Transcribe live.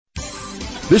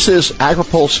This is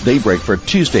AgriPulse Daybreak for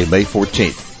Tuesday, May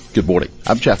 14th. Good morning.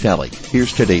 I'm Jeff Nally.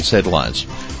 Here's today's headlines.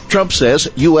 Trump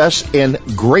says U.S. in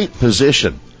great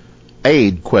position.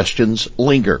 Aid questions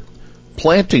linger.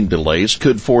 Planting delays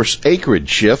could force acreage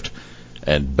shift.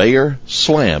 And Bayer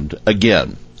slammed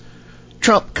again.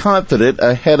 Trump confident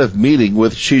ahead of meeting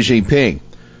with Xi Jinping.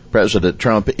 President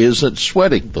Trump isn't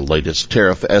sweating the latest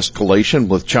tariff escalation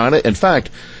with China. In fact,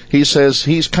 he says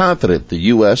he's confident the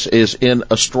U.S. is in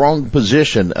a strong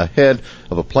position ahead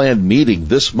of a planned meeting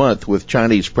this month with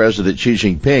Chinese President Xi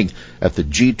Jinping at the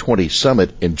G20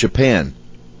 summit in Japan.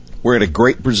 We're in a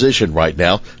great position right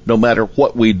now, no matter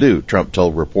what we do, Trump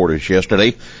told reporters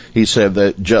yesterday. He said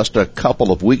that just a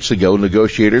couple of weeks ago,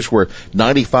 negotiators were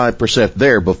 95%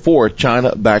 there before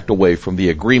China backed away from the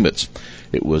agreements.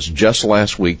 It was just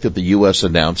last week that the U.S.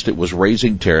 announced it was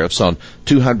raising tariffs on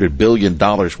 $200 billion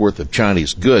worth of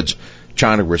Chinese goods.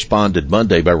 China responded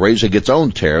Monday by raising its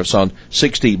own tariffs on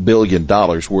 $60 billion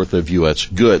worth of U.S.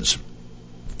 goods.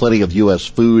 Plenty of U.S.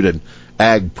 food and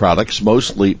ag products,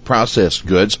 mostly processed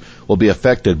goods, will be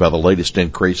affected by the latest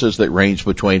increases that range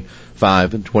between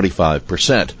 5 and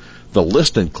 25%. The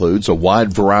list includes a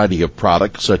wide variety of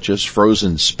products such as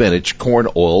frozen spinach, corn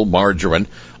oil, margarine,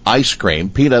 ice cream,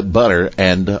 peanut butter,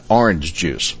 and orange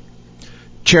juice.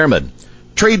 Chairman,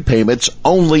 trade payments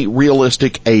only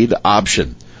realistic aid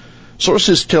option.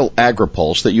 Sources tell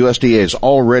AgriPulse that USDA is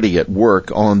already at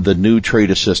work on the new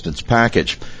trade assistance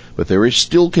package, but there is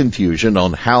still confusion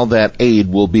on how that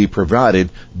aid will be provided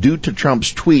due to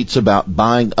Trump's tweets about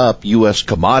buying up U.S.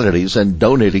 commodities and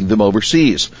donating them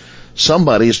overseas.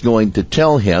 Somebody's going to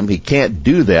tell him he can't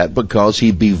do that because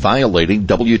he'd be violating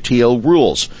WTO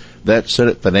rules. That's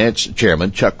Senate Finance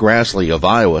Chairman Chuck Grassley of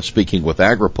Iowa speaking with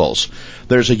AgriPulse.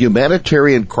 There's a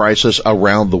humanitarian crisis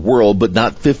around the world, but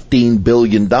not $15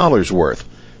 billion worth.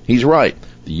 He's right.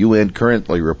 The UN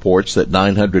currently reports that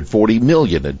 $940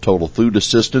 million in total food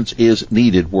assistance is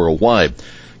needed worldwide.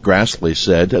 Grassley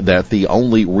said that the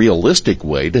only realistic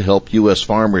way to help U.S.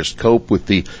 farmers cope with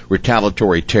the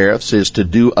retaliatory tariffs is to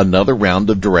do another round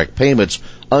of direct payments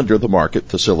under the Market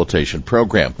Facilitation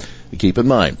Program. Keep in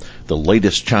mind, the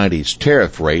latest Chinese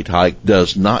tariff rate hike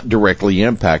does not directly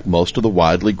impact most of the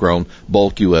widely grown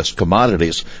bulk U.S.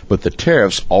 commodities, but the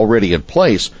tariffs already in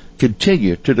place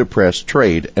continue to depress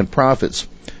trade and profits.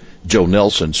 Joe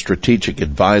Nelson, strategic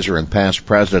advisor and past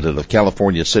president of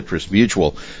California Citrus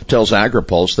Mutual, tells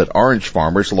AgriPulse that orange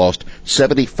farmers lost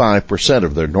 75%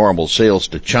 of their normal sales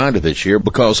to China this year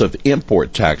because of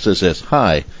import taxes as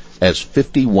high as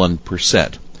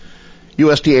 51%.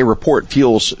 USDA report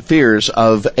fuels fears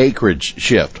of acreage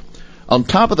shift. On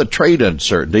top of the trade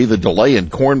uncertainty, the delay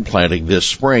in corn planting this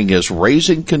spring is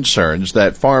raising concerns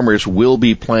that farmers will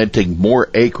be planting more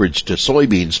acreage to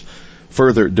soybeans,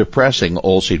 further depressing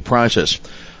oilseed prices.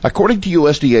 According to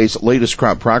USDA's latest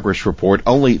crop progress report,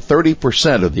 only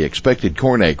 30% of the expected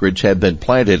corn acreage had been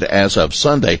planted as of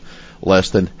Sunday, less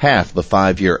than half the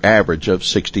 5-year average of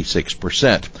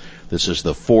 66%. This is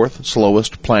the fourth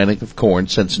slowest planting of corn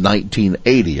since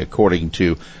 1980, according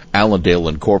to Allendale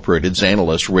Incorporated's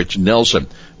analyst Rich Nelson.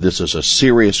 This is a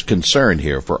serious concern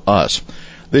here for us.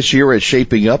 This year is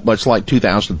shaping up much like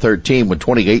 2013, when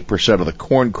 28% of the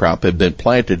corn crop had been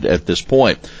planted at this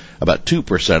point. About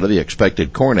 2% of the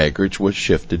expected corn acreage was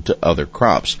shifted to other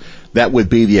crops. That would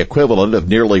be the equivalent of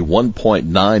nearly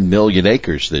 1.9 million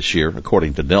acres this year,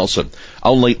 according to Nelson.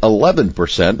 Only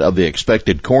 11% of the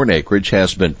expected corn acreage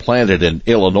has been planted in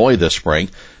Illinois this spring,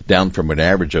 down from an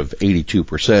average of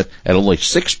 82%, and only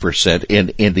 6%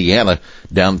 in Indiana,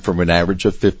 down from an average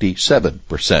of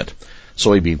 57%.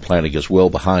 Soybean planting is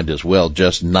well behind as well.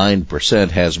 Just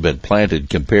 9% has been planted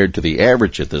compared to the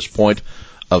average at this point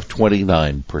of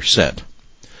 29%.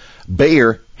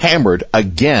 Bayer hammered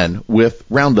again with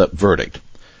Roundup verdict.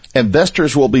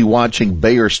 Investors will be watching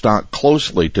Bayer stock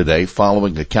closely today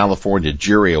following a California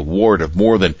jury award of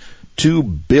more than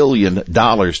 $2 billion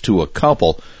to a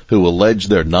couple who alleged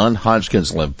their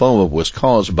non-Hodgkin's lymphoma was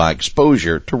caused by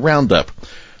exposure to Roundup.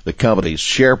 The company's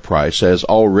share price has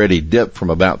already dipped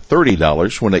from about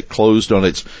 $30 when it closed on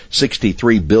its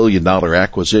 $63 billion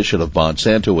acquisition of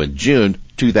Monsanto in June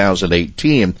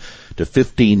 2018 to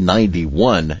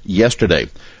 $15.91 yesterday.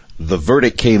 The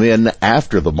verdict came in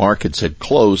after the markets had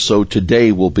closed, so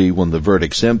today will be when the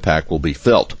verdict's impact will be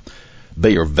felt.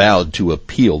 Bayer vowed to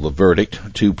appeal the verdict.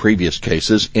 2 previous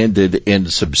cases ended in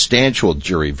substantial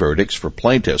jury verdicts for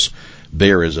plaintiffs.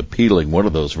 Bayer is appealing one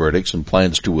of those verdicts and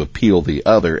plans to appeal the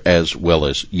other as well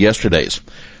as yesterday's.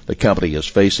 The company is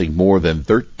facing more than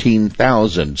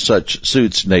 13,000 such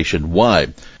suits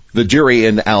nationwide. The jury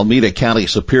in Alameda County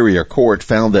Superior Court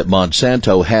found that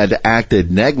Monsanto had acted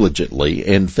negligently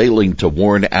in failing to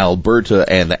warn Alberta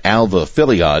and Alva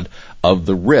Filion of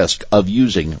the risk of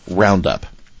using Roundup.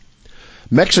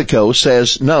 Mexico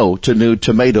says no to new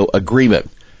tomato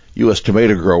agreement. U.S.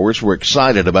 tomato growers were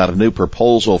excited about a new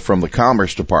proposal from the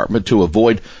Commerce Department to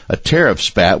avoid a tariff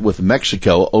spat with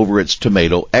Mexico over its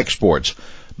tomato exports.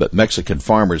 But Mexican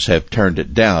farmers have turned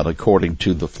it down, according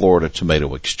to the Florida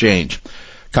Tomato Exchange.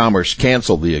 Commerce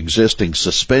canceled the existing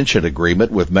suspension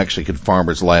agreement with Mexican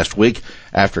farmers last week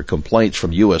after complaints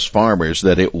from U.S. farmers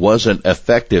that it wasn't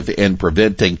effective in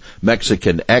preventing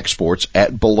Mexican exports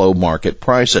at below market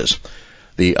prices.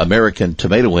 The American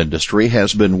tomato industry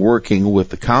has been working with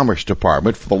the Commerce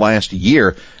Department for the last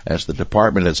year as the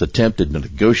department has attempted to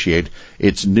negotiate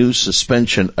its new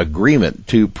suspension agreement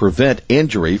to prevent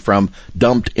injury from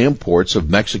dumped imports of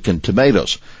Mexican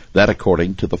tomatoes. That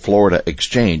according to the Florida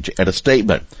Exchange in a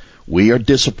statement. We are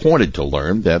disappointed to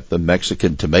learn that the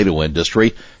Mexican tomato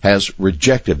industry has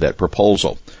rejected that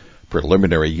proposal.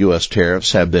 Preliminary U.S.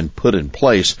 tariffs have been put in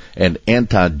place, and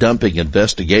anti-dumping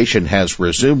investigation has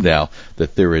resumed now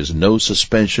that there is no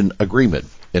suspension agreement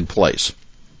in place.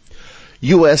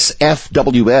 U.S.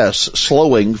 FWS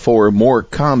slowing for more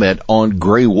comment on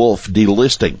gray wolf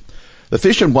delisting. The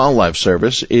Fish and Wildlife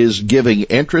Service is giving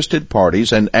interested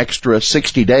parties an extra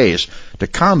 60 days to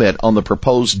comment on the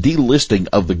proposed delisting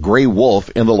of the gray wolf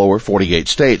in the lower 48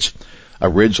 states.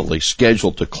 Originally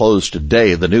scheduled to close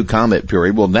today, the new comment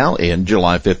period will now end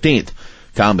July 15th.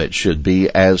 Comments should be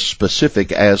as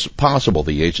specific as possible,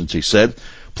 the agency said.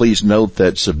 Please note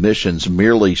that submissions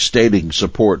merely stating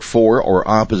support for or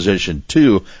opposition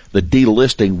to the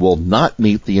delisting will not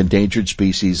meet the Endangered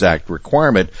Species Act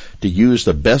requirement to use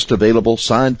the best available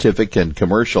scientific and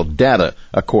commercial data,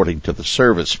 according to the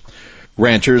service.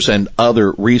 Ranchers and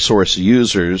other resource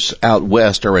users out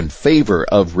west are in favor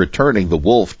of returning the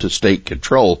wolf to state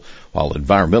control, while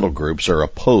environmental groups are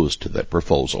opposed to that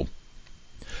proposal.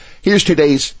 Here's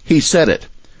today's He Said It.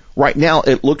 Right now,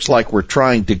 it looks like we're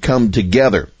trying to come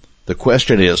together. The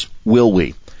question is, will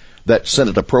we? That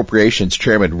Senate Appropriations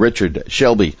Chairman Richard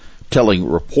Shelby telling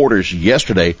reporters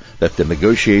yesterday that the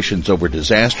negotiations over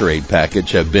disaster aid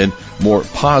package have been more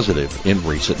positive in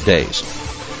recent days.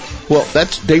 Well,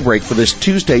 that's Daybreak for this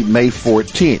Tuesday, May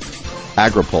 14th.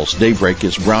 AgriPulse Daybreak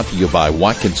is brought to you by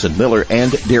Watkinson Miller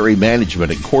and Dairy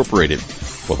Management Incorporated.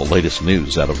 For the latest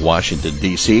news out of Washington,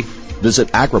 D.C., visit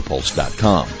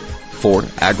agripulse.com. For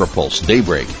AgriPulse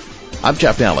Daybreak, I'm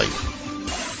Jeff Daly.